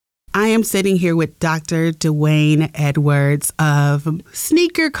I am sitting here with Dr. Dwayne Edwards of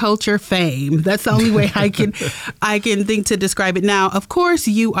sneaker culture fame. That's the only way I can think to describe it. Now, of course,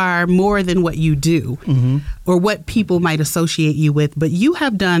 you are more than what you do or what people might associate you with, but you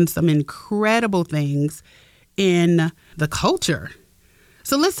have done some incredible things in the culture.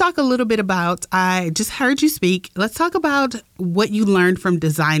 So let's talk a little bit about, I just heard you speak. Let's talk about what you learned from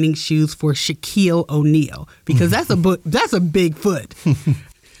designing shoes for Shaquille O'Neal, because that's a big foot.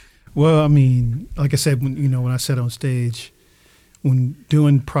 Well, I mean, like I said, when I sat on stage, when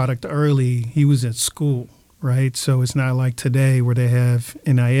doing product early, he was at school, right? So it's not like today where they have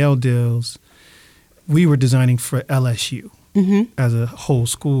NIL deals. We were designing for LSU as a whole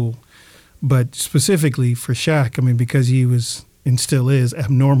school, but specifically for Shaq, I mean, because he was and still is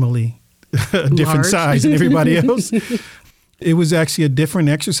abnormally a different size than everybody else. It was actually a different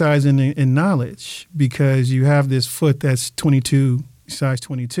exercise in knowledge, because you have this foot that's 22, size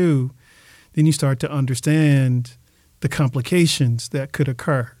 22, then you start to understand the complications that could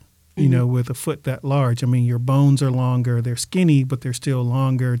occur, with a foot that large. I mean, your bones are longer, they're skinny, but they're still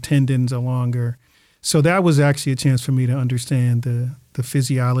longer, tendons are longer. So that was actually a chance for me to understand the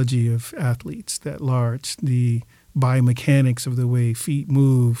physiology of athletes that large, the biomechanics of the way feet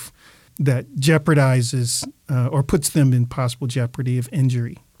move that jeopardizes or puts them in possible jeopardy of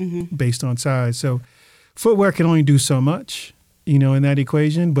injury based on size. So footwear can only do so much, in that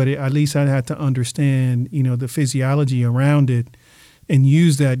equation, but at least I had to understand, the physiology around it and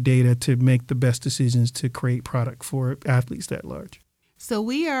use that data to make the best decisions to create product for athletes that large. So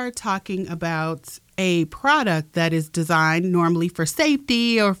we are talking about a product that is designed normally for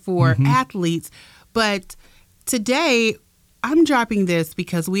safety or for athletes, but today, I'm dropping this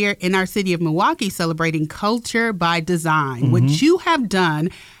because we are in our city of Milwaukee celebrating culture by design. What you have done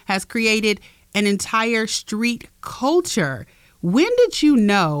has created an entire street culture. When did you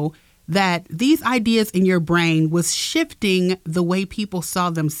know that these ideas in your brain was shifting the way people saw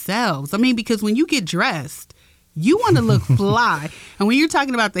themselves? I mean, because when you get dressed, you want to look fly. And when you're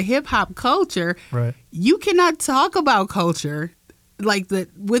talking about the hip hop culture, right, you cannot talk about culture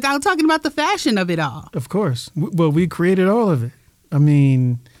without talking about the fashion of it all. Of course. Well, we created all of it. I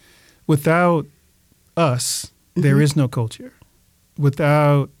mean, without us, there is no culture.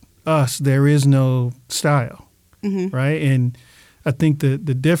 Without us, there is no style, right? And I think the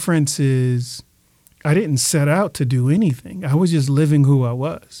difference is I didn't set out to do anything. I was just living who I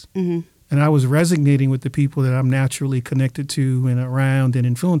was. And I was resonating with the people that I'm naturally connected to and around and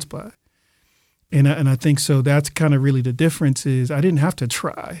influenced by. And I think so that's kind of really the difference is I didn't have to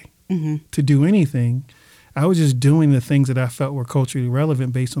try to do anything. I was just doing the things that I felt were culturally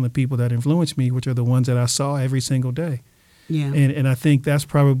relevant based on the people that influenced me, which are the ones that I saw every single day. Yeah. And I think that's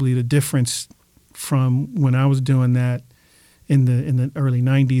probably the difference from when I was doing that in the early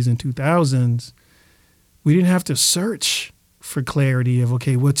 90s and 2000s. We didn't have to search for clarity of,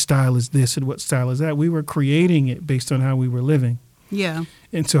 okay, what style is this and what style is that? We were creating it based on how we were living. Yeah.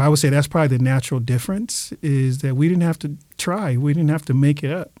 And so I would say that's probably the natural difference is that we didn't have to try. We didn't have to make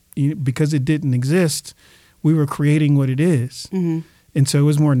it up. Because it didn't exist, we were creating what it is. And so it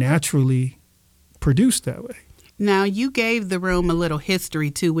was more naturally produced that way. Now, you gave the room a little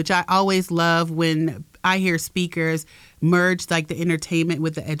history, too, which I always love when I hear speakers merge like the entertainment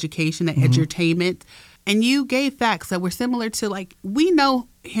with the education, the edutainment. And you gave facts that were similar to we know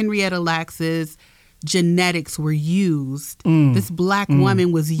Henrietta Lacks's genetics were used. This black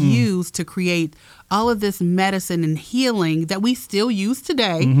woman was used to create all of this medicine and healing that we still use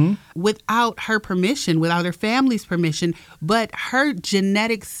today without her permission, without her family's permission. But her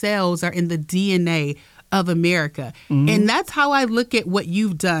genetic cells are in the DNA of America. And that's how I look at what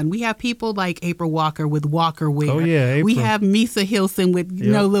you've done. We have people like April Walker with Walker Wear. Oh, yeah, April. We have Misa Hilson with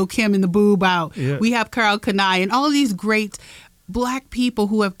Lil' Kim and the Boob Out. We have Carl Kanai and all of these great Black people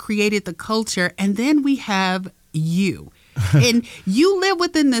who have created the culture. And then we have you. And you live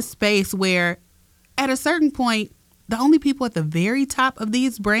within this space where at a certain point, the only people at the very top of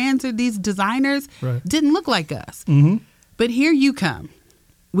these brands or these designers didn't look like us. But here you come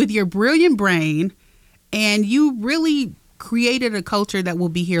with your brilliant brain, and you really created a culture that will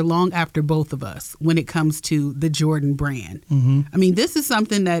be here long after both of us when it comes to the Jordan brand. I mean, this is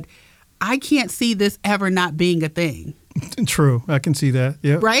something that I can't see this ever not being a thing. True. I can see that.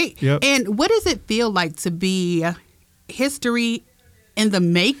 Yeah. Right? Yep. And what does it feel like to be history in the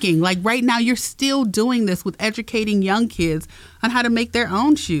making? Like right now, you're still doing this with educating young kids on how to make their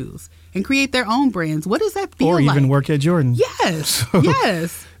own shoes and create their own brands. What does that feel like? Or even work at Jordan. Yes.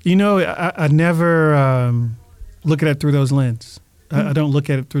 Yes. I never look at it through those lenses. I don't look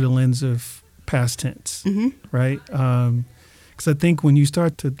at it through the lens of past tense, right? Because Because I think when you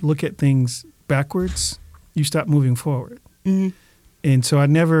start to look at things backwards, you stop moving forward. Mm-hmm. And so I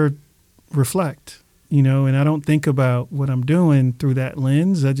never reflect, and I don't think about what I'm doing through that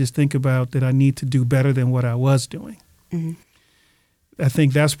lens. I just think about that I need to do better than what I was doing. Mm-hmm. I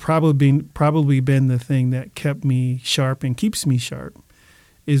think that's probably been the thing that kept me sharp and keeps me sharp,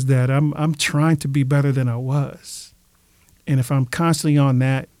 is that I'm trying to be better than I was. And if I'm constantly on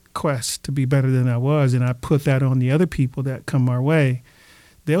that quest to be better than I was, and I put that on the other people that come our way,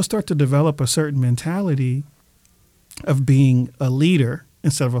 they'll start to develop a certain mentality of being a leader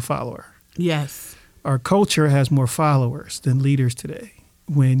instead of a follower. Yes. Our culture has more followers than leaders today.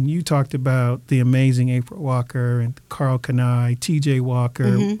 When you talked about the amazing April Walker and Carl Kanai, TJ Walker,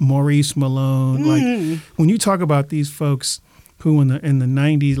 mm-hmm. Maurice Malone, like when you talk about these folks who in the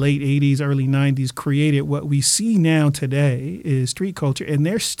 90s, late 80s, early 90s created what we see now today is street culture, and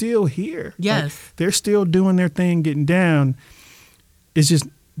they're still here. Yes. Like, they're still doing their thing, getting down. It's just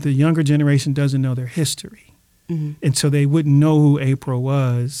the younger generation doesn't know their history. Mm-hmm. And so they wouldn't know who April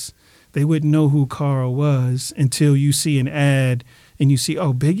was. They wouldn't know who Carl was until you see an ad and you see,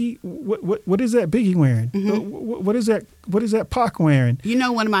 oh, Biggie, what is that Biggie wearing? Mm-hmm. What is that Pac wearing?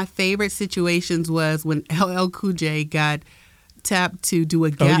 One of my favorite situations was when LL Cool J got tapped to do a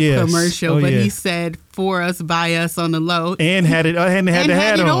Gap commercial, but he said for us, by us on the low, and had it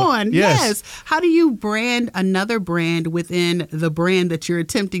on. Yes. How do you brand another brand within the brand that you're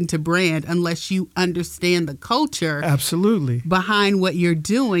attempting to brand unless you understand the culture absolutely behind what you're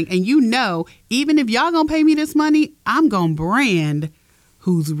doing? And even if y'all gonna pay me this money, I'm gonna brand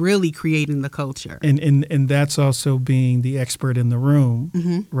who's really creating the culture. And that's also being the expert in the room,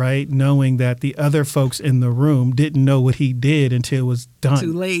 mm-hmm. right? Knowing that the other folks in the room didn't know what he did until it was done.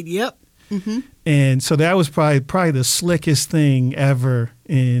 Too late, yep. Mm-hmm. And so that was probably the slickest thing ever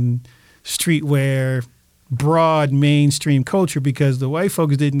in streetwear, broad mainstream culture, because the white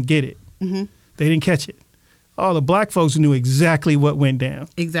folks didn't get it. Mm-hmm. They didn't catch it. All the black folks knew exactly what went down.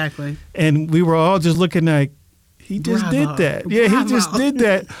 Exactly. And we were all just looking like, he just did that. Yeah, he just did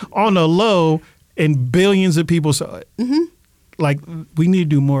that on the low, and billions of people saw it. Mm-hmm. Like, we need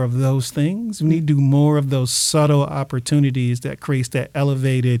to do more of those things. We need to do more of those subtle opportunities that creates that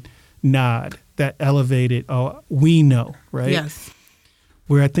elevated nod, that elevated, oh, we know, right? Yes.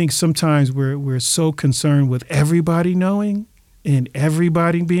 Where I think sometimes we're so concerned with everybody knowing and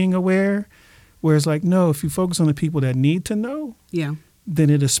everybody being aware, where it's like, no, if you focus on the people that need to know,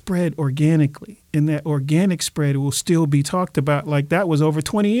 then it'll spread organically. And that organic spread will still be talked about. Like, that was over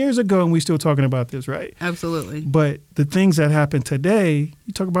 20 years ago and we're still talking about this, right? Absolutely. But the things that happen today,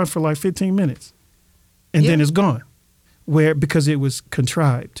 you talk about it for like 15 minutes and then it's gone. Because it was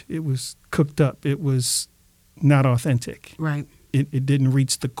contrived, it was cooked up, it was not authentic. Right. It didn't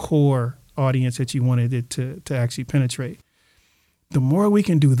reach the core audience that you wanted it to actually penetrate. The more we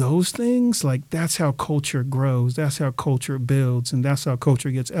can do those things, like, that's how culture grows, that's how culture builds, and that's how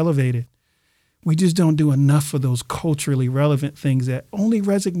culture gets elevated. We just don't do enough of those culturally relevant things that only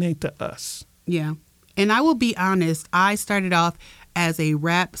resonate to us. Yeah. And I will be honest, I started off as a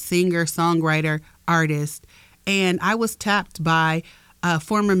rap singer, songwriter, artist, and I was tapped by a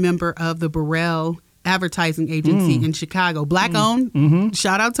former member of the Burrell advertising agency in Chicago, Black owned. Mm-hmm.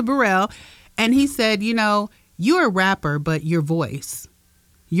 Shout out to Burrell. And he said, you're a rapper, but your voice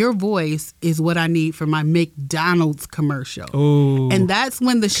is what I need for my McDonald's commercial. Ooh. And that's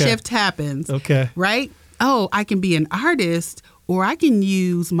when the shift happens. Okay. Right? Oh, I can be an artist, or I can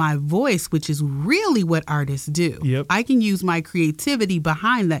use my voice, which is really what artists do. Yep. I can use my creativity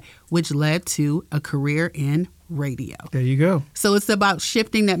behind that, which led to a career in radio. There you go. So it's about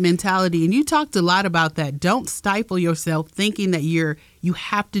shifting that mentality. And you talked a lot about that. Don't stifle yourself thinking that you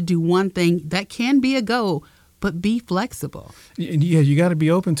have to do one thing. That can be a goal, but be flexible. Yeah, you got to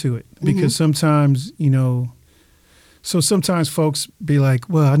be open to it, because sometimes, sometimes folks be like,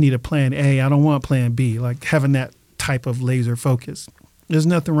 well, I need a plan A. I don't want plan B, like having that type of laser focus. There's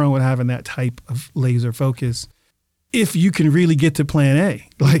nothing wrong with having that type of laser focus if you can really get to plan A.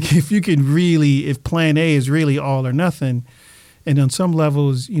 Like, if plan A is really all or nothing, and on some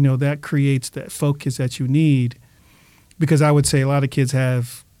levels, that creates that focus that you need, because I would say a lot of kids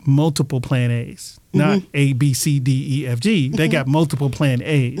have multiple plan A's, not A, B, C, D, E, F, G. They got multiple plan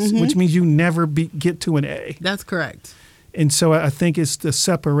A's, which means you never get to an A. That's correct. And so I think it's the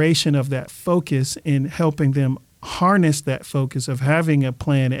separation of that focus and helping them harness that focus of having a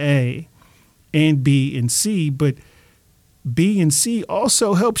plan A and B and C, but B and C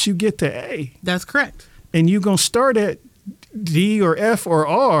also helps you get to A. That's correct. And you're going to start at D or F or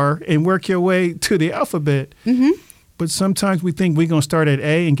R and work your way to the alphabet. Mm-hmm. But sometimes we think we're going to start at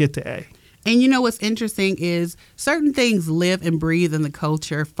A and get to A. And you know what's interesting is certain things live and breathe in the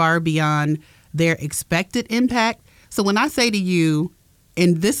culture far beyond their expected impact. So when I say to you,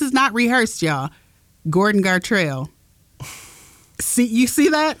 and this is not rehearsed, y'all, Gordon Gartrell, you see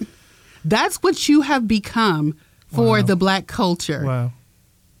that? That's what you have become for the Black culture. Wow.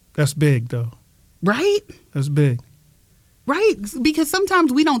 That's big, though. Right? That's big. Right? Because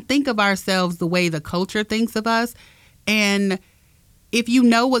sometimes we don't think of ourselves the way the culture thinks of us. And if you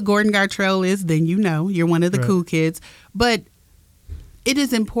know what Gordon Gartrell is, then you know you're one of the cool kids. But it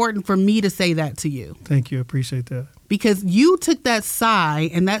is important for me to say that to you. Thank you. I appreciate that. Because you took that sigh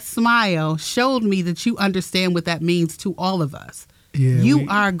and that smile showed me that you understand what that means to all of us. Yeah, you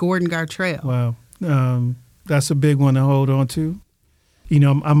are Gordon Gartrell. Wow. That's a big one to hold on to. You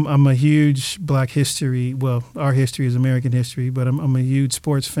know, I'm a huge Black history. Well, our history is American history, but I'm a huge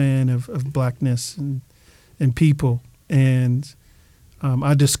sports fan of Blackness and people. And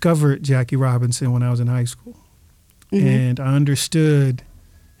I discovered Jackie Robinson when I was in high school. Mm-hmm. And I understood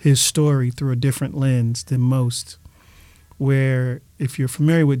his story through a different lens than most. Where, if you're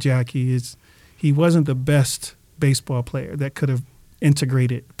familiar with Jackie, he wasn't the best baseball player that could have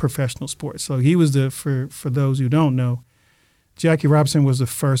integrated professional sports. So he was for those who don't know, Jackie Robinson was the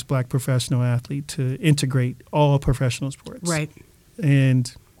first Black professional athlete to integrate all professional sports. Right.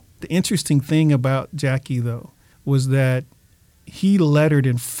 And the interesting thing about Jackie, though, was that he lettered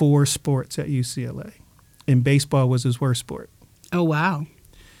in 4 sports at UCLA, and baseball was his worst sport. Oh, wow.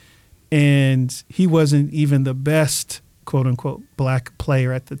 And he wasn't even the best, quote unquote, Black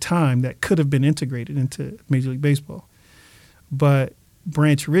player at the time that could have been integrated into Major League Baseball. But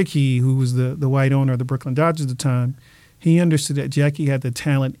Branch Rickey, who was the white owner of the Brooklyn Dodgers at the time, he understood that Jackie had the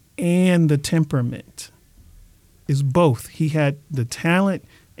talent and the temperament. Is both. He had the talent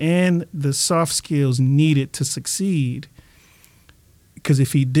and the soft skills needed to succeed. Because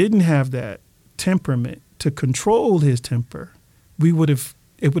if he didn't have that temperament to control his temper, it would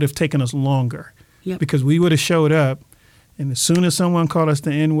have taken us longer. Yep. Because we would have showed up, and as soon as someone called us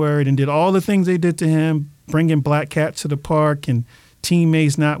the N-word and did all the things they did to him, bringing black cats to the park and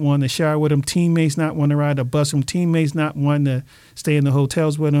teammates not wanting to shower with him, teammates not wanting to ride the bus with him, teammates not wanting to stay in the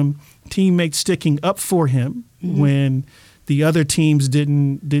hotels with him, teammates sticking up for him when the other teams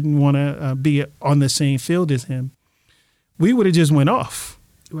didn't want to be on the same field as him. We would have just went off.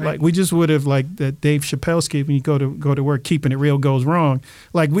 Right. Like we just would have, like that Dave Chappelle skit, when you go to work, keeping it real goes wrong.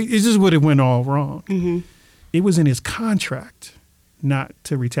 Like it just would have went all wrong. Mm-hmm. It was in his contract not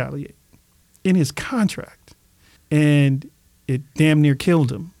to retaliate. In his contract. And it damn near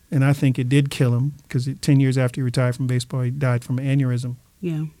killed him. And I think it did kill him because 10 years after he retired from baseball, he died from an aneurysm.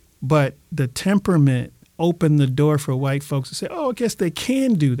 Yeah. But the temperament opened the door for white folks to say, oh, I guess they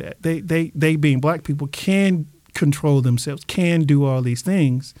can do that. They being black people can control themselves, can do all these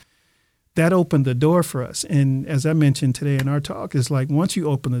things. That opened the door for us. And as I mentioned today in our talk, it's like once you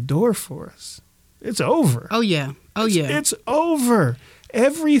open the door for us, it's over. Oh, yeah. Oh, yeah. It's over.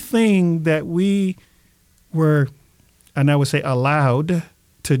 Everything that we were, and I would say allowed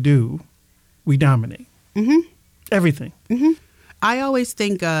to do, we dominate. Mm-hmm. Everything. Mm-hmm. I always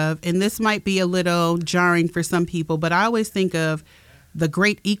think of, and this might be a little jarring for some people, but I always think of the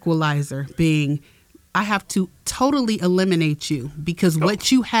great equalizer being, I have to totally eliminate you because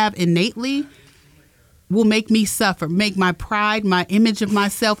what you have innately will make me suffer, make my pride, my image of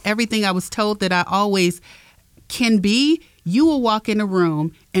myself, everything I was told that I always can be. You will walk in a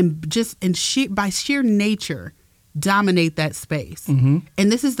room and just by sheer nature dominate that space. Mm-hmm.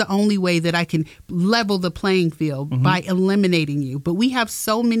 And this is the only way that I can level the playing field by eliminating you. But we have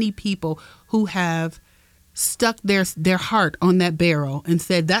so many people who have stuck their heart on that barrel and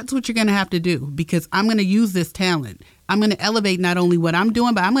said, that's what you're going to have to do because I'm going to use this talent. I'm going to elevate not only what I'm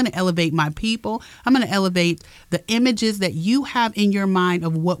doing, but I'm going to elevate my people. I'm going to elevate the images that you have in your mind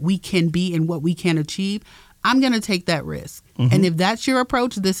of what we can be and what we can achieve. I'm going to take that risk. Mm-hmm. And if that's your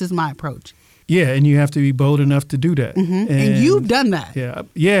approach, this is my approach. Yeah, and you have to be bold enough to do that. Mm-hmm. And you've done that.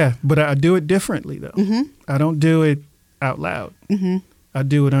 Yeah, but I do it differently, though. Mm-hmm. I don't do it out loud. Mm-hmm. I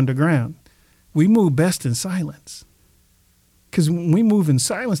do it underground. We move best in silence. Because when we move in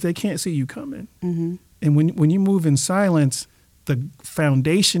silence, they can't see you coming. Mm-hmm. And when you move in silence, the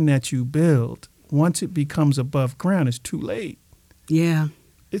foundation that you build, once it becomes above ground, it's too late. Yeah.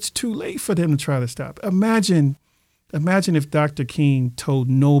 It's too late for them to try to stop. Imagine if Dr. King told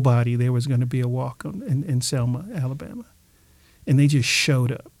nobody there was going to be a walk in Selma, Alabama, and they just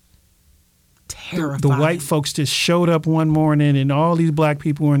showed up. Terrifying. The white folks just showed up one morning, and all these black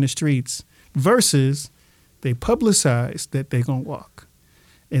people were in the streets, versus they publicized that they're going to walk,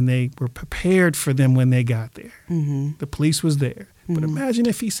 and they were prepared for them when they got there. Mm-hmm. The police was there. But imagine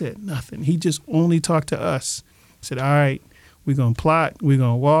if he said nothing. He just only talked to us. Said, all right, we're going to plot, we're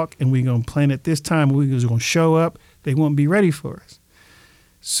going to walk, and we're going to plan at this time. We're going to show up. They won't be ready for us.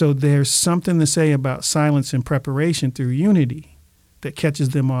 So there's something to say about silence and preparation through unity that catches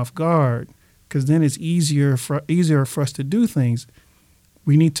them off guard, because then it's easier for us to do things.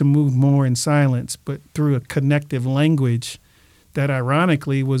 We need to move more in silence, but through a connective language that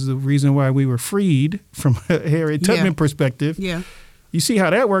ironically was the reason why we were freed from a Harriet Tubman perspective. Yeah. You see how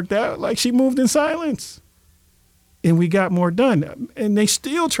that worked out? Like, she moved in silence and we got more done. And they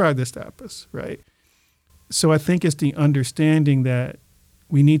still tried to stop us, right? So I think it's the understanding that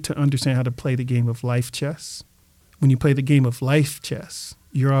we need to understand how to play the game of life chess. When you play the game of life chess,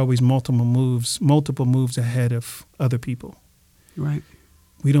 you're always multiple moves ahead of other people. Right.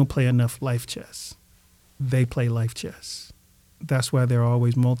 We don't play enough life chess. They play life chess. That's why they're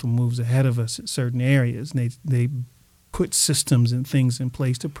always multiple moves ahead of us in certain areas. And they put systems and things in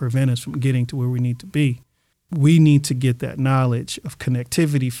place to prevent us from getting to where we need to be. We need to get that knowledge of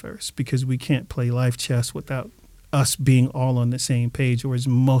connectivity first, because we can't play life chess without us being all on the same page, or as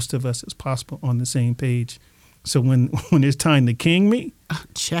most of us as possible on the same page. So when it's time to king me,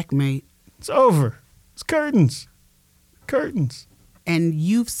 checkmate. It's over. It's curtains. Curtains. And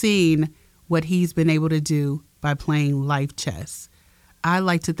you've seen what he's been able to do by playing life chess. I'd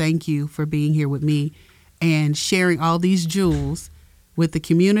like to thank you for being here with me and sharing all these jewels with the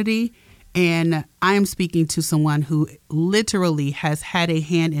community. And I am speaking to someone who literally has had a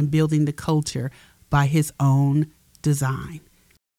hand in building the culture by his own design.